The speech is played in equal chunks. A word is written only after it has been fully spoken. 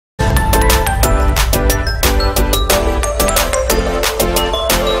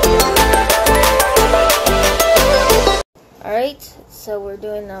so we're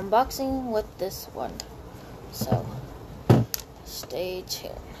doing an unboxing with this one. So stay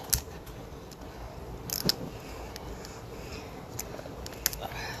tuned.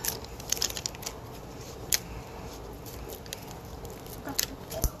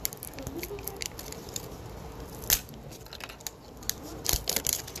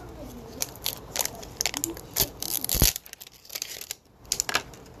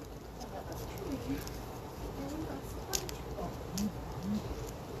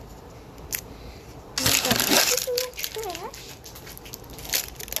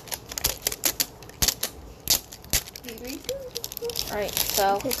 Alright,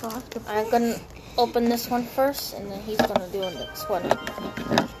 so I'm gonna open this one first, and then he's gonna do the next one.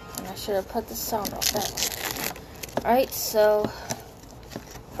 And I should have put the sound off that. Alright, so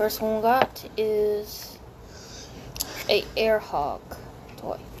first one we got is a air hog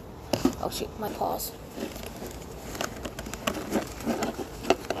toy. Oh shoot, my paws.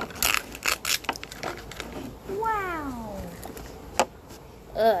 Wow.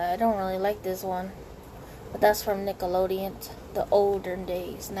 I don't really like this one. But that's from Nickelodeon, the older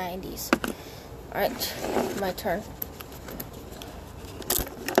days, 90s. Alright, my turn.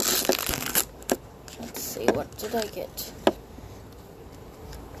 Let's see, what did I get?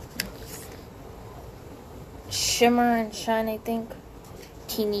 Shimmer and Shine, I think.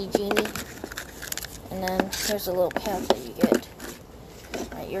 Teeny Genie. And then here's a little pamphlet you get.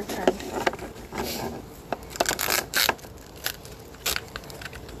 Alright, your turn.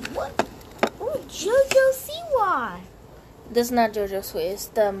 What? Oh, JoJo Siwa. This is not JoJo Sweet. It's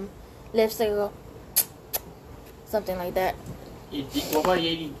the lipstick go something like that.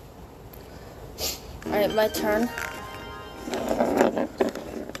 Alright, my turn.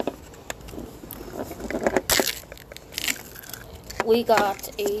 We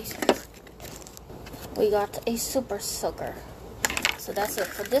got a super soaker. So that's it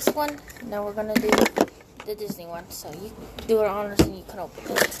for this one. Now we're gonna do the Disney one. So you do our honors and you can open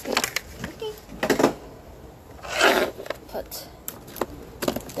it. Okay. Put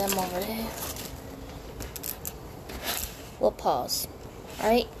them over there. We'll pause.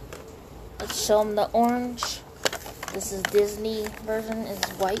 Alright. Let's show them the orange. This is Disney version. Is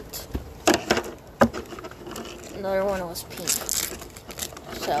white. Another one was pink.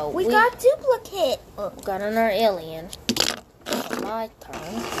 So we got duplicate. Got another alien. My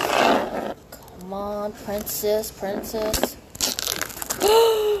turn. Come on, princess.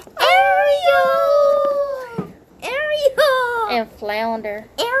 Ariel! And Flounder.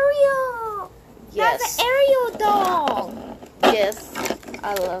 Ariel! Yes. That's an Ariel doll. Yes.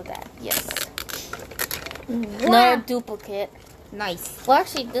 I love that. Yes. Wow. Another duplicate. Nice. Well,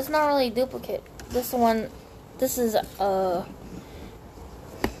 actually, this is not really a duplicate. This is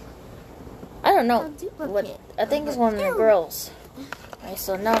I don't know. What I think it's one of the girls. Alright,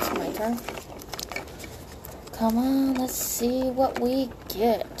 so now it's my turn. Come on, let's see what we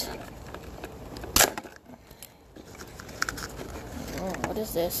get. What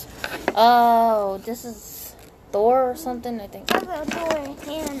is this? Oh, this is Thor or something, I think.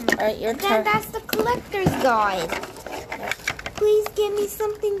 Alright, your turn. That's the collector's guide. Please give me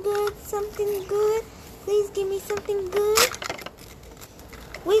something good, Please give me something good.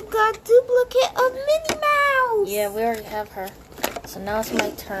 We've got duplicate of Minnie Mouse. Yeah, we already have her. So now it's my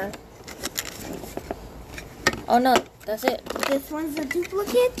turn. Oh no, that's it. This one's a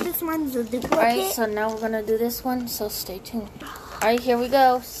duplicate. This one's a duplicate. Alright, so now we're gonna do this one, so stay tuned. Alright, here we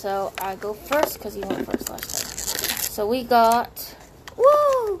go. So I go first because you went first last time. So we got.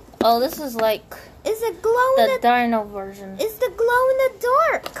 Whoa! Oh, this is like. It's a glow in the dino version. It's the glow in the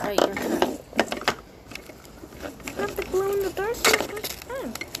dark. Alright, your turn. Not the glow in the dark.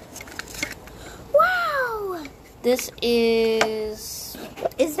 Wow! This is.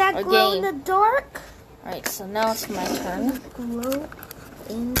 Is that glow in the dark? Alright, so now it's my turn. Glow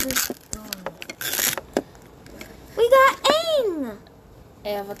in the dark. We got Aang!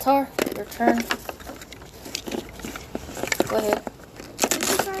 Avatar, your turn. Go ahead.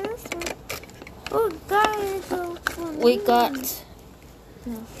 Let's try this one. Oh, guys. We got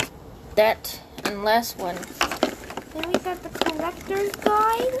that and last one. Then we got the collector's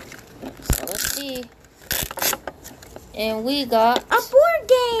guide. So let's see. And we got a board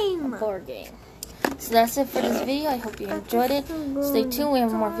game. So that's it for this video. I hope you enjoyed it. Stay tuned. We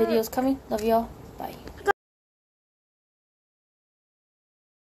have more videos coming. Love y'all.